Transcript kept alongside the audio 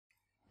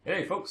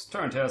Hey folks,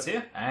 Torrentails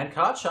here, And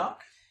Card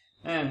Shark.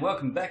 and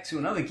welcome back to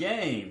another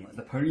game.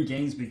 The Pony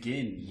Games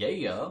begin.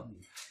 Yeah.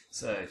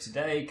 So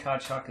today,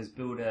 Card Shark has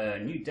built a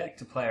new deck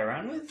to play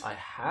around with. I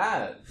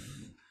have.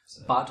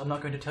 So, But I'm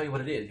not going to tell you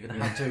what it is. You're going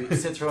to have to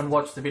sit through and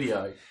watch the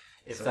video.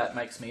 If that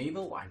makes me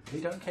evil, I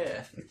really don't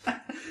care.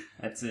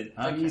 that's it.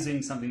 I'm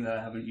using something that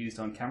I haven't used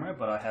on camera,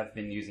 but I have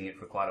been using it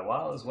for quite a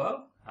while as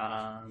well.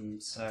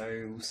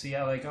 So we'll see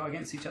how they go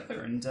against each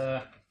other and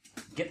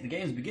get the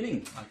games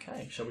beginning.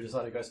 Okay, shall we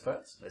decide who goes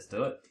first? Let's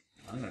do it.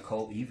 I'm going to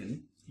call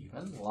even.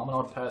 Even? Well, I'm an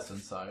odd person,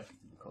 so...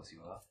 Of course you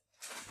are.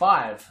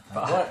 5.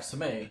 That works for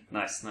me.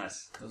 Nice,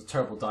 nice. It was a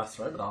terrible dice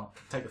throw, but I'll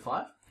take the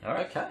 5.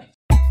 Alright. Okay.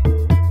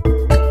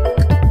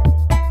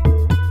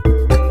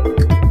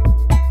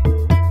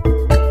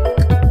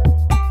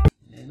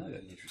 Yeah, I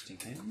got interesting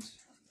hands.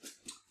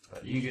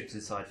 But you get to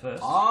decide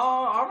first.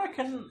 I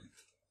reckon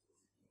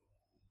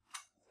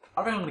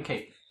I'm going to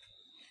keep.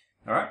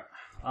 Alright.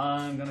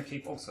 I'm going to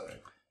keep also.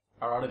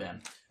 Alrighty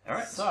then.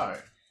 Alright. So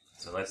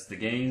let's the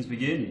games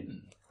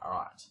begin.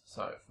 alright.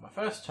 So for my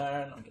first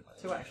turn, I'm going to get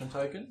my 2 action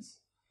tokens.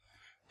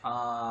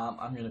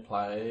 I'm going to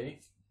play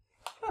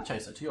Cloud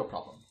Chaser to your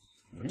problem.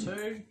 For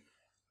 2.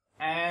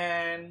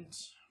 And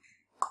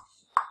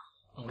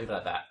I'll leave it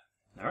at that.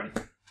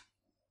 Alrighty.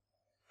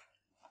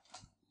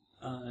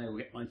 I will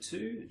get my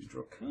 2,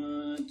 draw a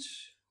card.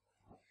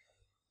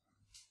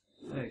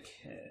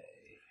 Okay.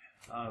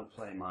 I'll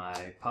play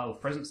my Pile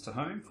of Presents to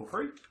Home for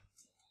free.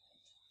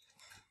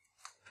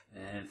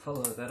 And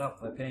follow that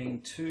up by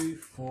paying 2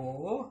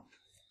 for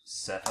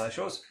Sapphire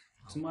Shores.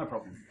 It's my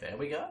problem. There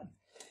we go.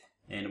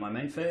 And in my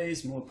main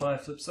phase, multiply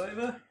flips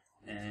over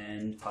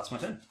and pass my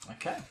turn.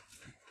 Okay.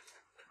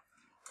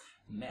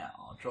 Now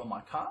I'll draw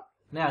my card.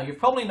 Now you've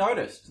probably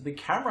noticed the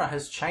camera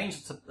has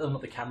changed.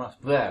 Not the camera.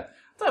 There.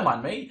 Don't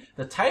mind me.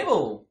 The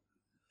table.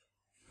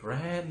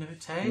 Brand new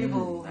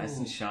table. Nice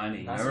and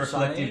shiny. Nice No and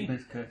shiny.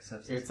 reflective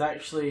substance. It's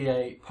actually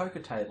a poker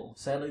table.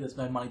 Sadly, there's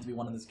no money to be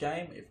won in this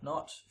game. If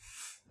not,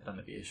 it'll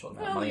only be a short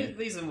amount of Well, money.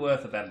 these are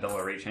worth about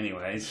 $1 each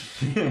anyways.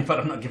 But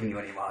I'm not giving you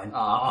any mine.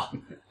 Ah,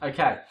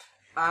 okay.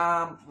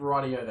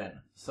 Rightio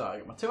then. So I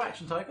got my 2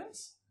 action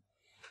tokens.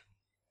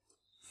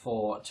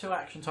 For 2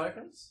 action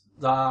tokens.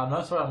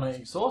 No, sorry, I'm going to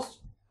exhaust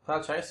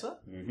Cloud Chaser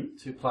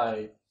to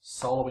play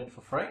Solar Wind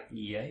for free.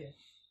 Yeah.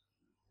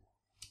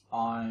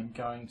 I'm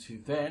going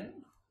to then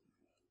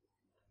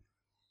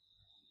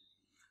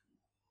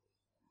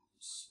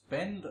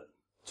spend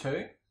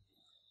 2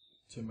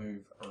 to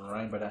move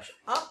Rainbow Dash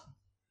up.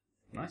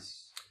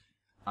 Nice.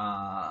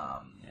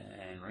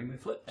 And Rainbow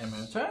Flip. And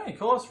of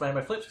course,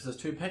 Rainbow Flips because there's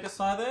 2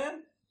 Pegasi there.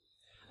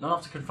 Not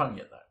enough to confront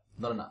yet though.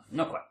 Not enough.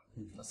 Not quite.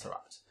 That's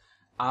alright.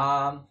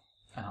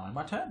 And I'm in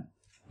my turn.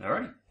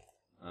 Alrighty.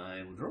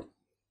 I will draw.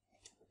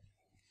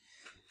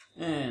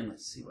 And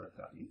let's see what I've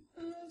got here.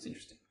 That's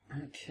interesting.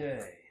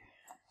 Okay.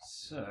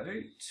 So,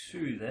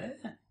 2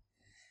 there.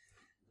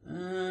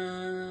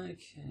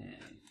 Okay.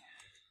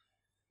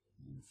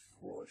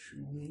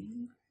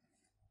 Unfortunately,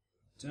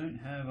 don't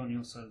have on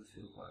your side of the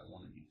field what I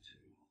wanted you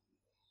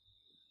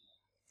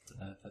to. Don't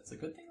know if that's a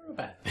good thing or a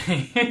bad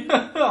thing.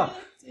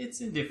 It's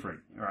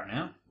indifferent right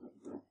now.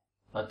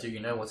 But do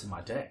you know what's in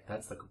my deck?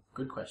 That's the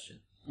good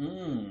question.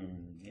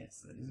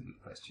 Yes, that is a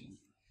good question.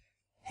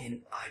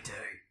 Hint, I do.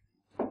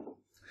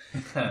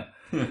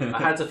 I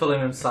had to fill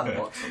in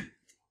somewhat.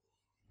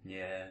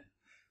 Yeah.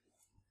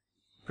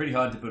 Pretty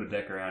hard to put a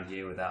deck around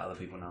here without other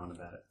people knowing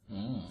about it.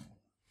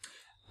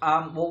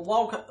 Well,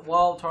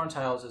 while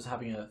torrentails is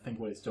having a think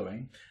what it's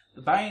doing,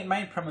 the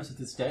main premise of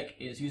this deck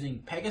is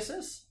using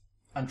Pegasus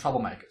and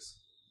Troublemakers.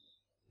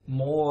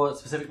 More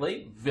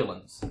specifically,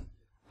 villains.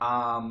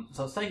 So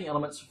it's taking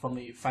elements from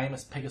the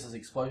famous Pegasus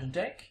Explosion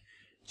deck,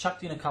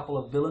 chucked in a couple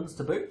of villains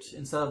to boot.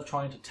 Instead of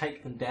trying to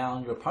take them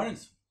down your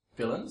opponent's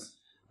villains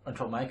and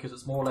Troublemakers,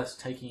 it's more or less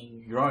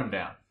taking your own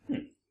down.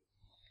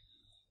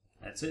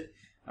 That's it.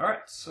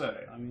 Alright, so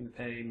I'm going to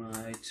pay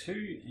my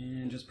 2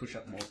 and just push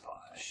up more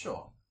pie.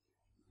 Sure.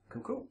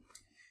 Cool.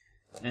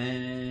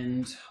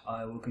 And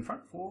I will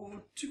confront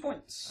for 2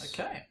 points.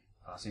 Okay.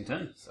 Passing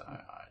turn. So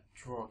I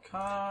draw a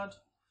card.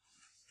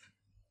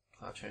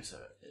 Cloud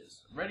Chaser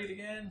is ready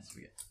again. So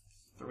we get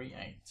 3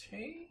 AT.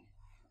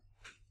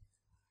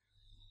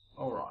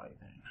 Alright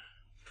then.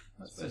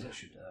 I suppose I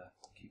should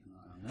keep an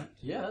eye on that.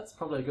 Yeah, that's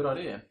probably a good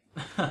idea.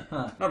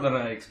 Not that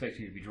I expect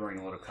you to be drawing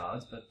a lot of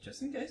cards, but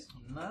just in case.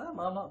 No,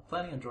 I'm not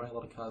planning on drawing a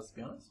lot of cards, to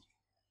be honest.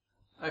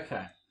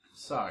 Okay,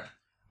 so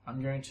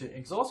I'm going to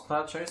exhaust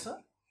Cloud Chaser,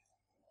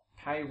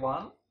 pay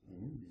 1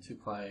 to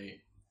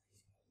play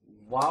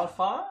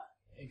Wildfire,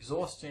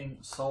 exhausting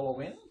Solar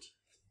Wind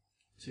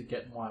to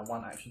get my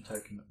 1 action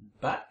token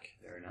back.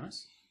 Very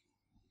nice.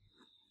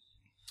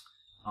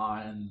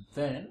 And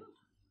then...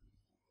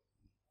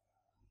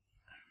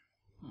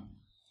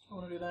 I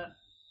want to do that.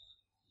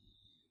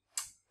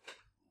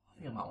 I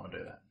think I might want to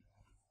do that.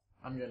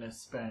 I'm going to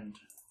spend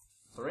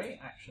 3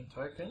 action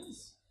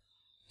tokens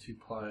to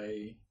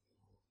play...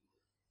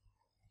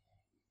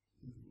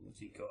 What's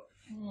he got?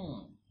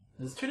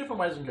 There's 2 different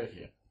ways we can go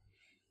here.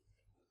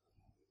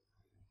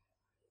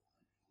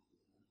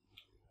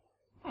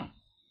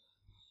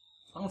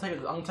 I'm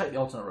gonna take the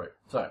alternate route.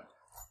 So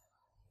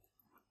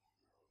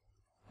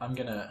I'm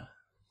gonna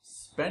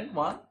spend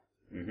one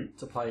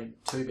to play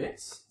 2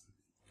 bits.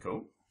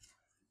 Cool.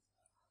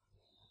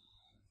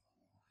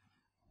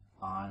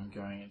 I'm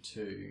going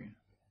to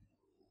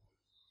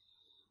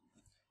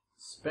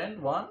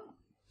spend one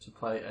to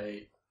play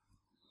a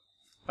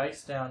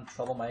face down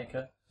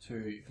troublemaker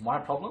to my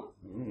problem.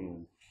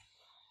 Ooh.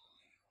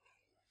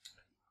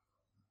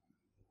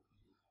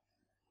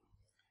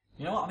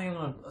 You know what? I think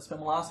I'm going to spend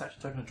my last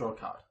action token to draw a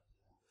card.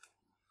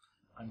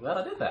 I'm glad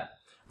I did that.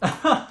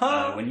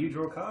 When you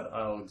draw a card,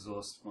 I'll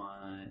exhaust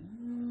my...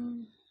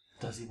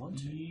 Does he want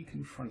to?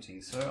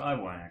 Confronting, so I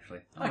won't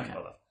actually. I won't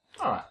bother.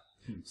 Alright.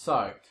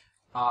 So,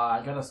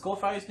 I'm going to score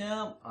phase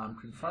now. I'm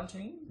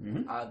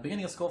confronting. At the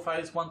beginning of score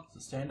phase, one to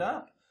stand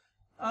up.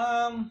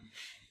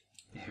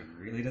 It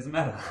really doesn't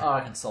matter. Oh,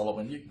 I can solo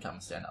win. You can come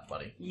and stand up,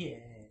 buddy. Yeah.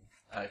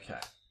 Okay.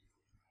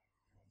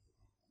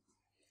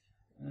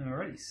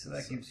 Alrighty, so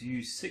that gives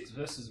you 6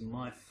 versus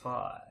my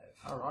 5.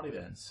 Alrighty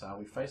then, so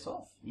we face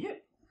off.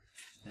 Yep.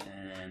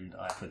 And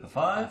I flip a I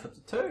 5. flip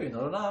to 2,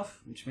 not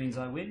enough. Which means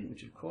I win,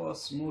 which of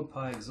course,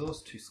 Mordpie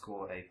exhaust to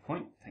score a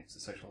point, thanks to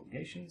social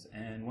obligations,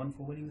 and 1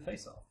 for winning the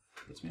face-off.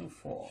 Puts me on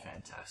 4.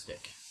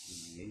 Fantastic.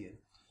 Yeah.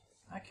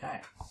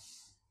 Okay.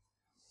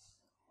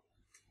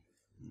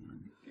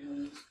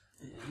 And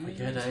We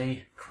get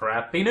a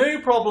crappy new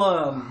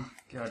problem.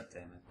 God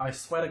damn it. I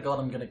swear to God,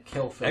 I'm going to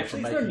kill Phil.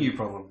 Actually, it's not a new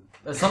problem.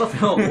 It's not a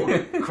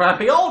Phil.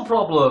 Crappy old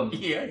problem.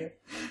 Yeah.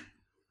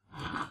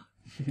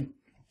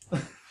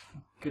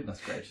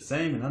 Goodness gracious.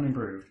 Same and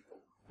unimproved.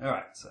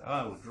 Alright, so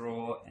I will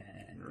draw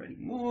and ready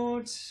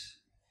Mort.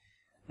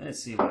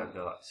 Let's see what I've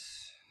got.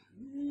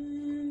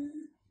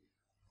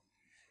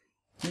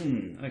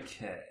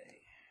 Okay.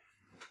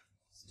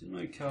 Still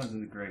no cards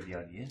in the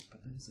graveyard yet,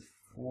 but there's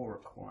a 4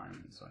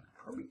 requirement, so I could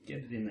probably get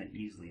it in there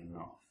easily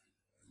enough.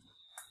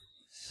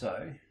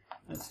 So,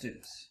 let's do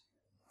this.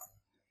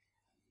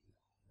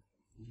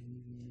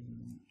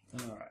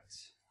 Alright.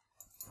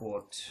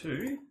 For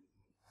 2,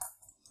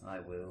 I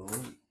will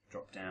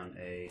drop down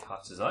a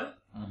Heart's Desire.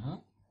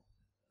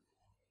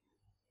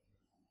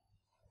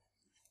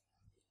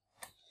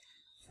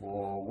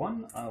 For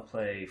 1, I'll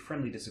play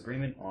Friendly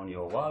Disagreement on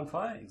your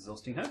Wildfire,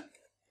 exhausting her,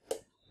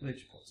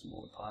 which puts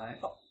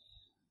Mordpie up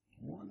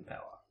 1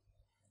 power.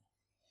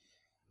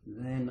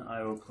 Then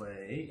I will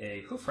play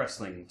a Hoof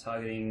Wrestling,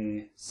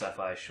 targeting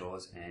Sapphire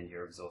Shores and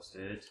your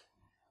exhausted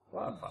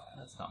Wildfire.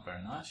 That's not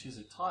very nice. She's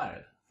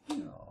tired.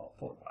 Oh,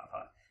 poor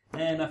Wildfire.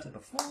 And after the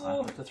 4,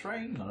 I flip to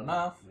 3, not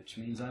enough. which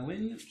means I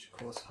win, which of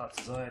course Heart's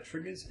Desire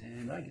triggers,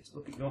 and I get to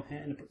look at your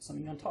hand and put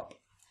something on top.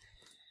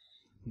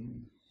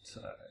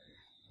 So,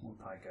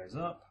 Mordpie goes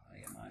up, I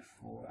get my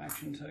 4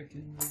 action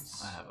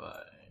tokens. I have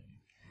a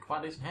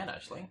quite decent hand,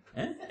 actually.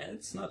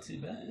 It's not too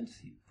bad.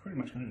 You're pretty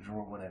much going to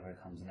draw whatever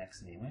comes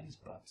next anyways,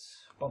 but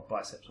Bob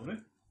Biceps will do.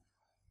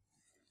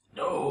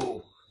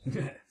 No!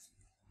 It's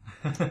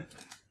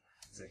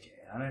okay.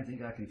 I don't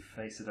think I can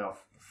face it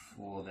off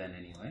before then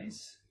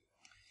anyways.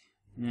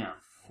 Now,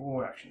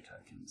 4 action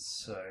tokens.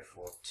 So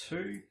for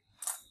 2,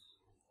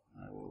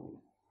 I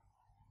will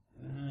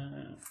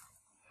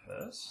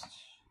first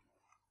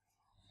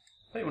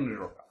play one to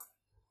draw a card.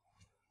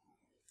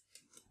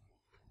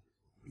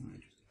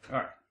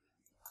 Alright.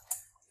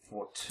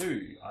 For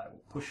 2, I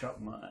will push up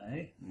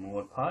my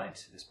Mordpie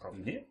to this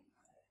problem here.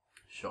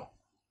 Sure.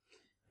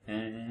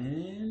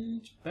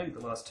 And bank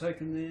the last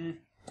token there.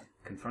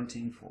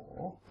 Confronting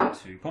for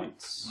 2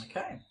 points.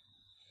 Okay.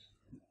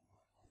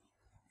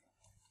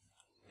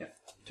 Yep,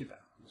 2 power.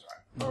 That's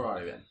right.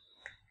 Alrighty then.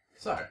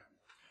 So,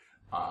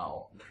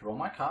 I'll draw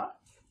my card,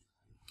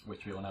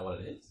 which we all know what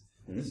it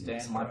is.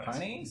 Stand my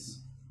ponies.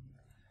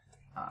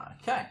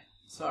 Okay,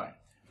 so,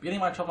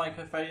 beginning my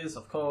troublemaker phase,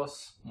 of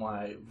course,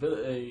 my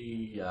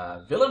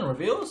villain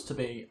reveals to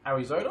be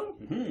Arizona.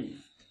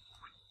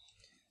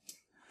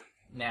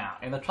 Now,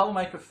 in the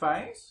troublemaker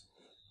phase,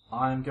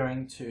 I'm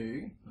going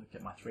to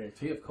get my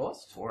 380, of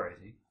course.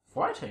 480.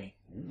 480?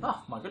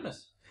 Oh, my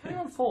goodness. How are you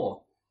on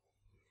 4?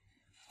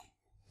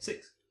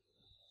 6.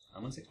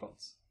 I'm on 6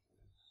 points.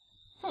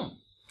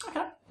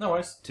 Okay, no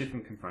worries. 2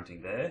 from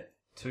confronting there,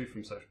 2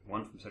 from social,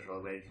 1 from social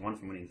obligation, 1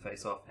 from winning the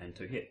face off, and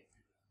 2 hit.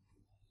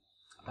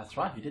 That's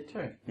right, you did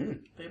too.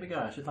 There we go.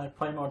 I should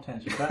pay more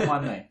attention. Don't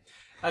mind me.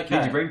 Okay.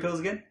 Need your brain pills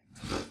again?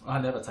 I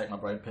never take my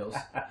brain pills.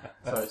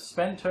 So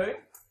spend 2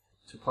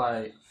 to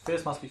play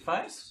Fears Must Be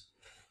Faced,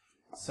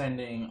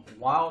 sending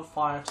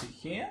Wildfire to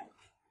here,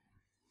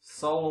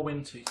 Solar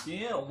Wind to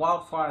here.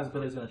 Wildfire's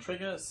ability is going to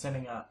trigger,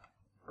 sending up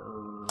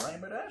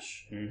Rainbow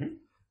Dash.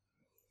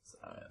 So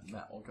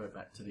that will go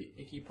back to the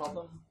icky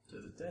problem, to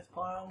the death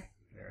pile.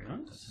 Very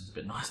nice. It's a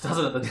bit nice,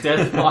 doesn't it? The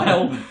death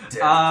pile. Death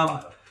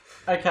pile.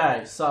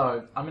 Okay,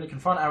 so I'm going to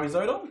confront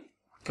Arizona.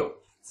 Cool.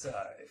 So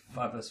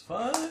 5 versus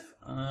 5,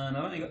 and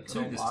I've only got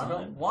 2 this time. I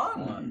got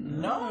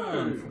 1. No,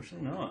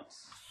 unfortunately not.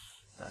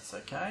 That's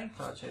okay.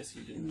 Card chase,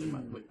 you didn't do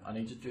my. I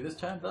need you to do this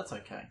turn, but that's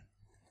okay.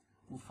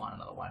 We'll find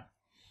another way.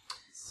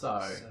 So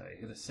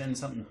you're going to send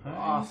something home.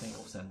 I think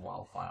we'll send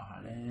Wildfire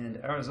home. And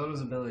Arizona's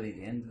ability,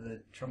 the end of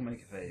the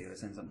Troublemaker phase, you're going to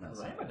send something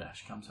else. Rainbow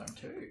Dash comes home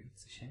too.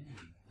 It's a shame.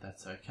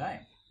 That's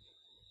okay.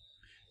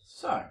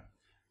 So,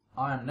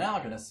 I am now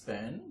going to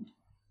spend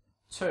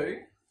 2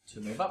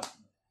 to move up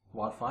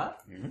Wildfire.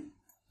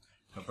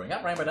 I'll bring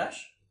up Rainbow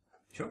Dash.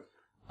 Sure.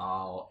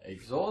 I'll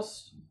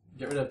exhaust,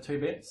 get rid of 2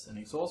 bits, and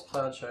exhaust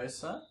Cloud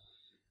Chaser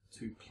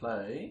to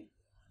play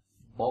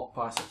Bulk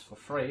Biceps for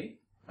free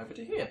over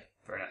to here.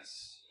 Very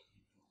nice.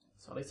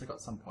 So at least I've got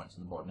some points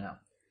on the board now.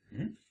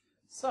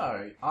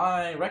 So,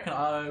 I reckon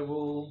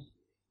I'll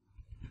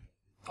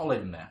leave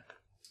them there.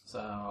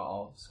 So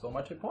I'll score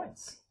my 2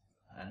 points.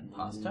 And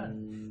pass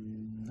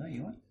turn. No,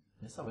 you won't.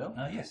 Yes, I will.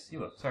 Yes, you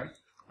will. Sorry.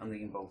 I'm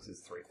thinking Bulks is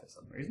 3 for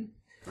some reason.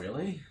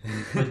 Really?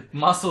 With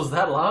muscles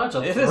that large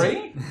are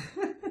 3?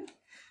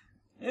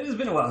 It has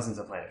been a while since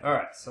I played it.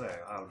 Alright, so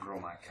I'll draw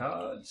my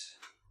card.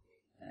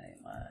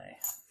 And my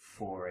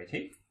 4 AT.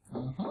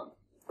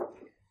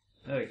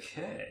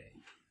 Okay.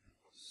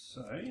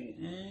 So,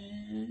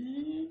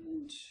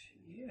 and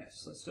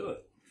yes, let's do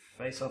it.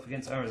 Face off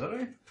against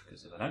Arizona,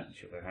 because if I don't,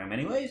 she'll go home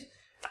anyways.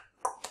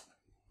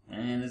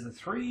 And there's a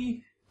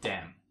 3.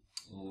 Damn.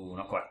 Ooh,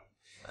 not quite.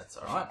 That's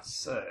alright.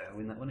 So, I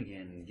win that one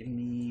again. Give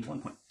me 1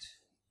 point.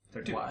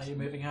 So 2 Why points. are you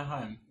moving her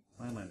home?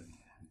 Why am I moving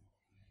her?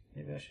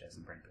 Maybe I should have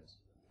some brain pills.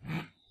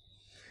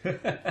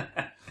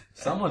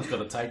 Someone's got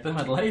to take them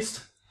at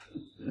least.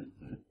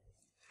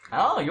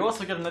 Oh, you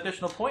also get an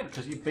additional point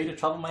because you beat a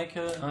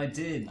troublemaker. I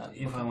did,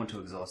 if I want to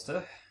exhaust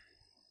her.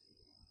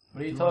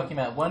 What are you talking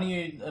about? When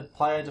a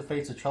player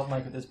defeats a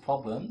troublemaker with this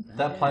problem,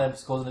 that player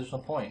scores an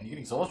additional point. You can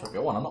exhaust her if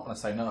you want. I'm not going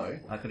to say no.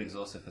 I could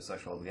exhaust her for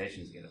social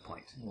obligations to get a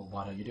point. Well,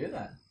 why don't you do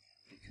that?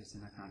 Because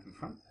then I can't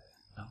confront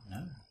her. Oh,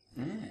 no.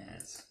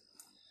 Yes.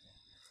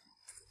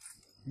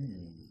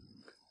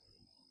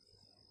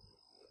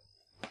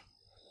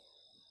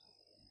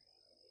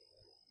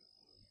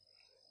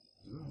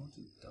 Do I want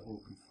to double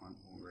confront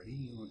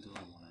already, or do I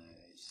want to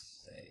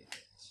save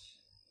it?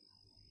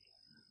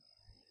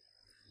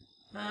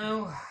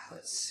 Oh,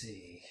 let's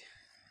see.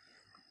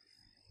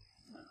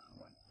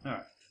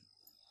 Alright.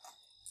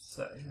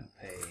 So, I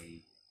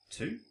pay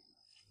 2.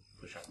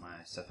 Push up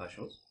my Sapphire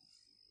Shores.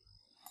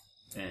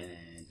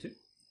 And 2.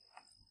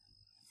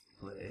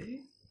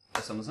 Play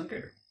a Summer Sun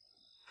Gator.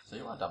 So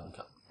you are double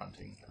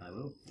confronting. I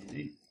will,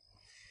 indeed.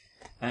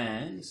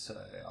 And so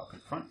I'll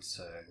confront,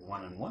 so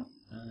 1 and 1.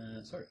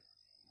 Sorry.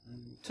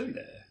 2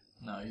 there.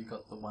 No, you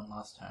got the 1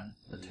 last turn.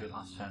 The 2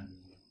 last turn.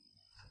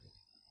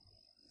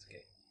 It's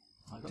okay.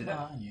 I got Did my that?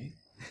 eye on you.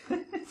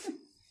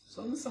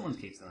 So long as someone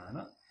keeps an eye on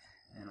that.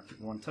 And I'll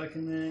put 1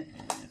 token there,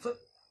 and flip.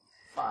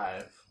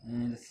 5.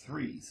 And a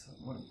 3. So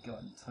what have we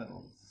got in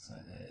total? So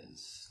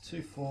there's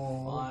 2,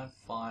 4. 5,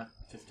 5,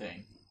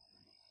 15.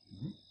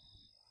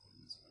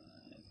 That's 5.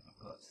 I've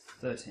got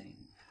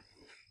 13.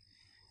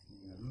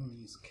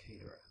 Use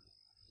Caterer.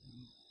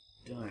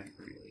 Don't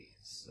really.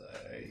 So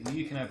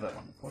you can have that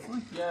one,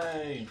 unfortunately.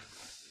 Yay!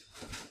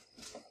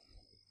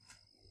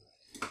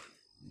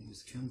 You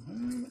just come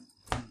home.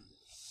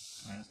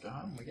 Let's go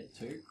home. We get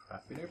 2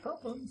 crappy new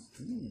problems.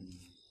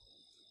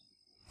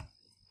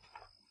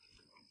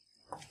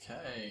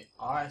 Okay,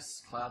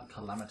 Ice Cloud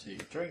Calamity.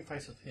 During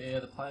face off here,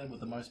 the player with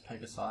the most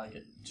Pegasi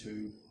get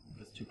 2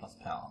 with 2+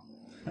 power.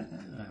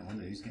 I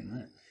wonder who's getting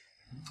that.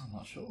 I'm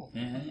not sure.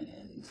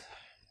 And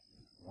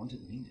want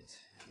it, need it.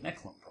 An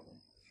excellent problem.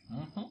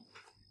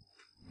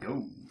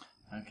 Go.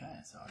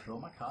 Okay, so I draw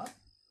my card.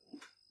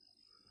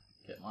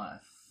 Get my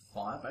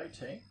 5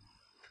 AT. Okay.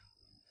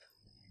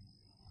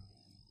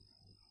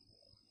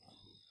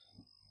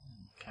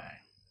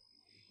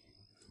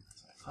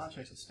 So Cloud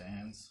Chaser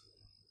stands.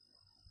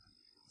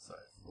 So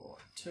for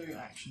 2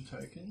 action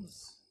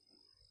tokens,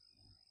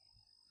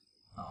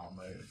 I'll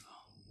move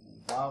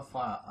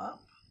Wildfire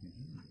up.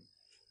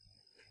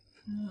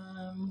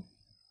 And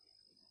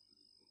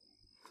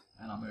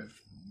I'll move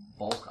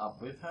Bulk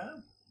up with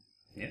her.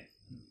 Yeah.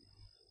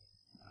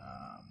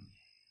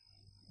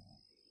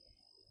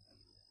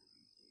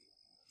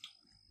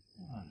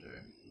 What do I do?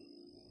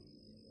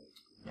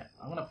 Yeah,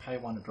 I'm going to pay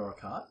 1 to draw a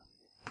card.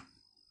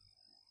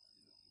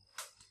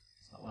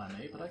 It's not what I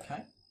need, but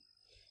okay.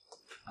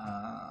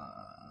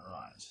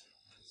 Right.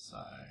 So,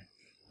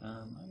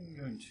 I'm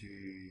going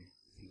to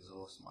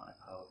exhaust my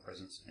Pile of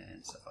Presence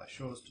and Sapphire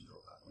Shores to draw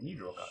a card. When you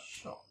draw a card.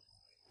 sure.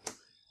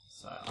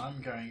 So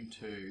I'm going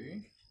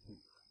to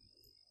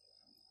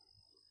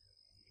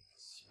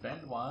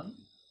spend 1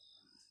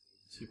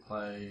 to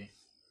play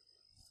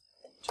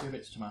 2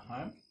 bits to my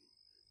home.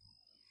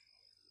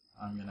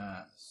 I'm going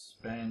to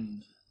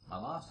spend my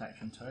last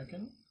action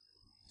token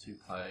to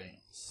play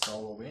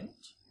Solar Wind.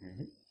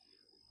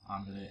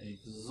 I'm going to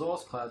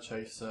exhaust Cloud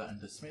Chaser and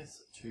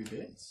dismiss 2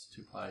 bits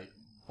to play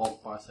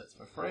Bulk Biceps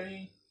for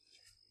free.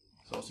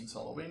 Exhausting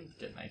Solar Wind,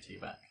 get an AT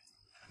back.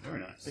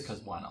 Very nice.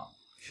 Because why not?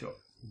 Sure.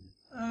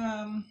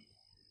 And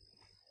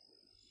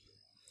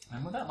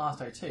with that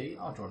last AT,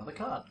 I'll draw another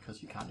card,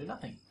 because you can't do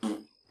nothing.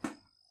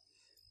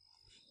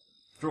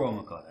 Draw on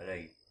my card at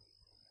 8.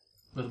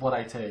 With what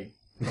AT? The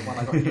one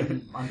I got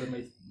hidden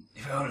underneath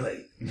If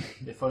only.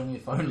 If only,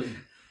 if only.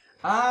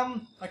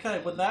 Okay,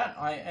 with that,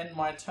 I end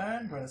my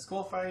turn. Go in the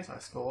score phase. I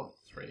score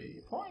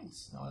 3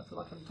 points. Now I feel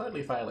like I'm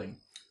totally failing.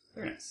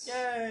 Very nice.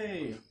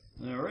 Yay!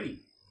 Alrighty.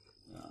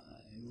 I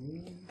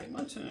will get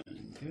my turn.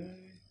 Go.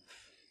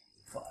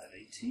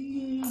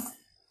 518.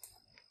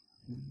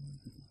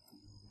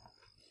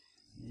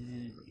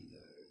 And ready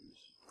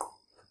those.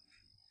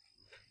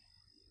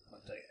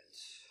 I'll take it.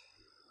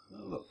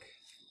 Oh, look.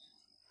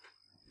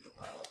 A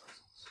pile of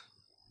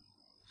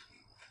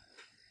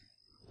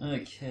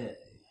presents. Okay.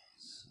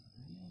 So,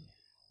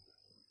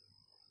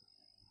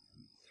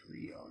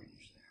 3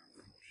 orange there,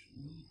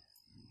 unfortunately.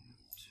 We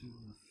have 2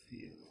 on the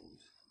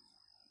field.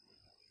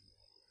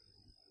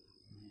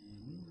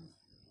 And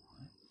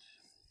white.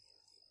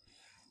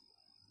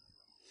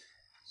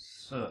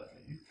 So.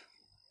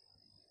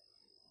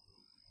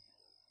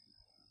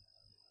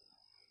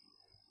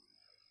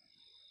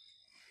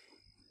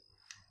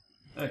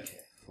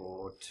 Okay,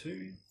 for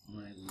 2,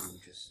 I will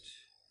just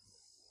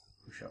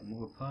push up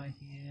more pie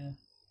here.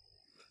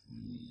 I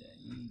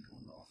need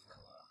one off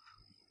colour.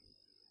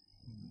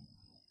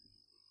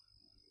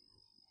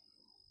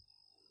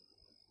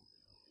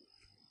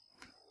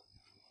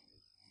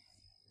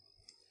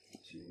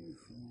 2,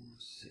 4,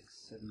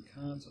 6, 7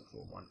 cards. I'll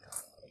draw 1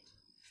 card.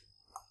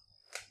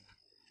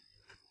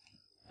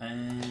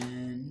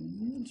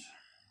 And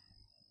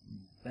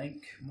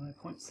bank my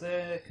points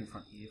there.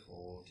 Confront here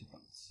for 2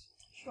 points.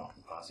 Sure.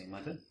 I'm passing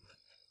my turn.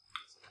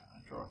 So I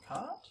draw a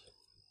card.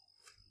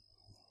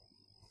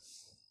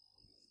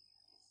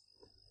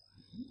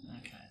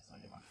 Okay, so I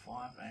get my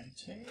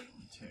 518,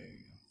 2,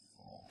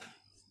 4,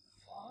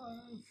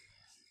 5.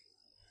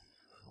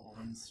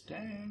 Falling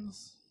stones.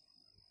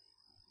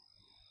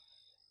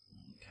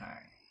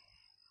 Okay.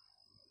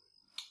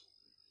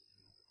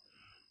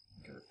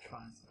 I'm going to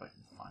try and see if I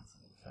can find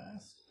something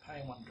first. Pay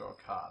 1, draw a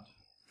card.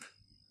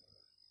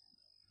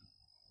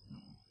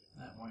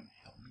 That won't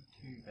help me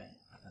too bad,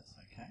 but that's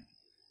okay.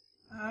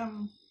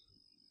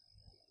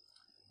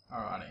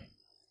 Alrighty.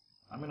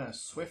 I'm going to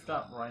swift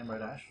up Rainbow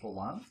Dash for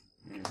 1.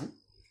 Mm-hmm.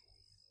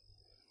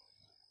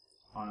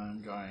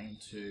 I'm going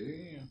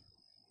to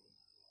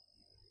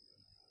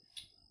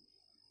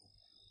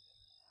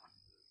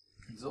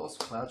exhaust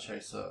Cloud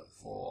Chaser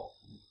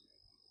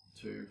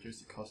to reduce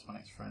the cost of my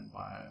next friend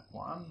by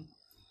 1.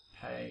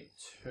 Pay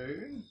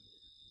 2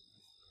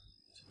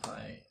 to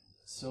play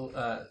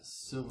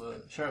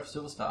Sheriff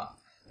Silverstar.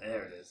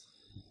 There it is.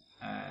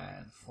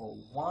 And for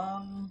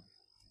 1,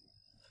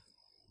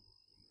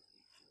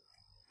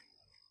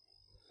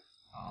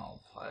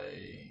 I'll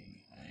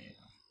play a...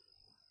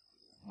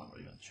 I'm not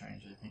really going to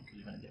change anything because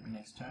you're going to get me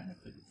next turn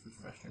if they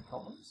refresh new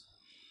problems.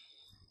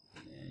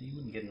 Yeah, you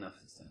wouldn't get enough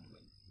this turn to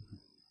win.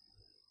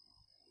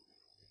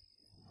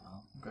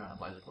 Well, we'll go on a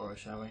Blaze of Glory,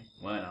 shall we?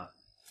 Why not?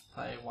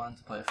 Pay 1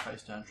 to play a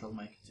face down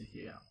Troublemaker to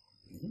here.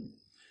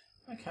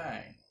 Mm-hmm.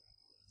 Okay,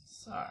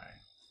 so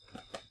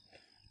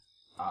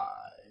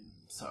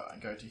I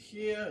go to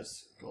here,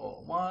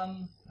 score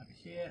 1, over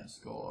here,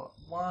 score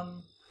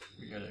 1.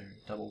 We go to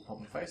double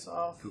problem face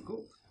off. Cool,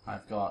 cool.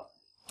 I've got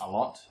a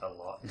lot. A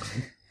lot.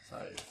 So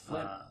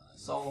flip,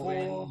 soul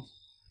win,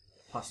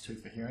 plus 2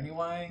 for here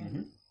anyway.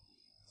 Mm-hmm.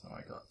 So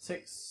I got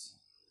 6,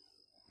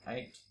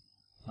 8,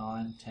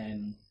 9,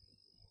 10,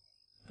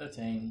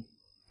 13.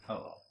 A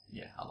lot.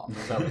 Yeah, a lot.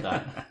 We'll go with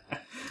that.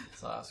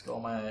 So I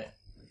score my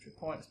victory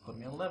points, put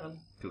me 11.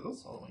 Cool, cool.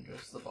 Soul win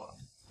goes to the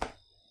bottom.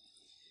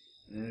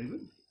 Very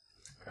good.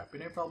 Crappy,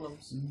 no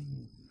problems.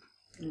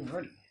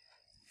 Alrighty.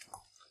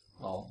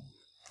 Well,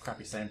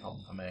 crappy same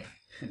problem for me.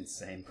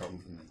 Same problem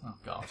for me. Oh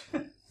god.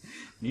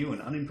 New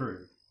and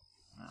unimproved.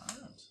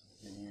 Alright.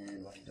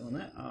 And while you're doing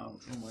that, I'll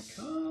draw my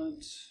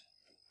card.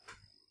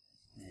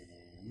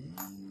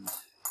 And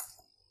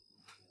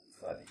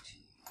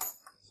 518.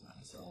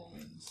 So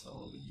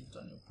soul win, you've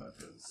done your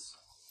purpose.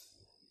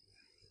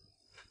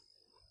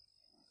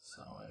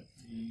 So if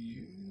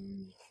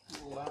you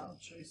Cloud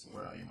Chaser,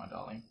 where are you, my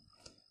darling?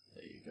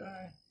 There you go.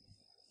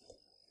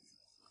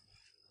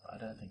 I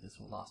don't think this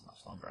will last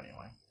much longer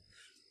anyway.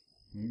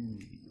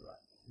 You're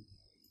right.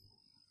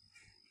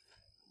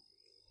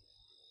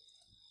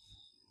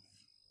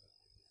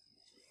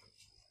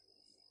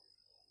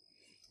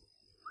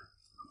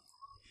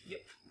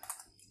 Yep.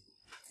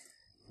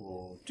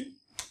 For 2.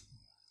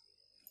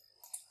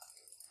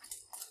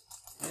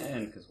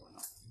 And because why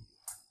not?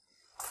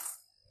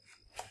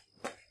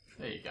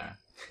 There you go.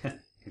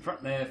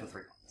 Confront there for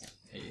 3 points.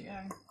 There you go.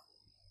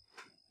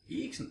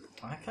 Excellent.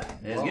 Okay.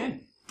 There's well,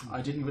 again.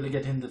 I didn't really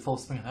get in the full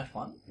swing of that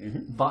one,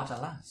 but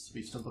alas,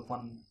 we've still got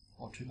 1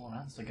 or 2 more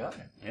rounds to go.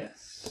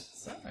 Yes.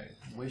 So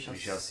we shall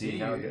see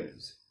how it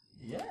goes.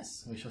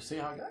 Yes, we shall see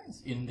how it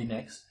goes in the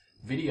next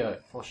video.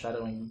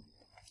 Foreshadowing.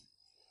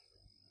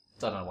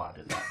 Don't know why I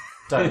did that.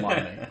 Don't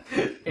mind me.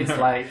 It's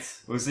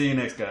late. We'll see you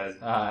next, guys.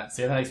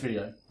 See you in the next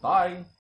video. Bye.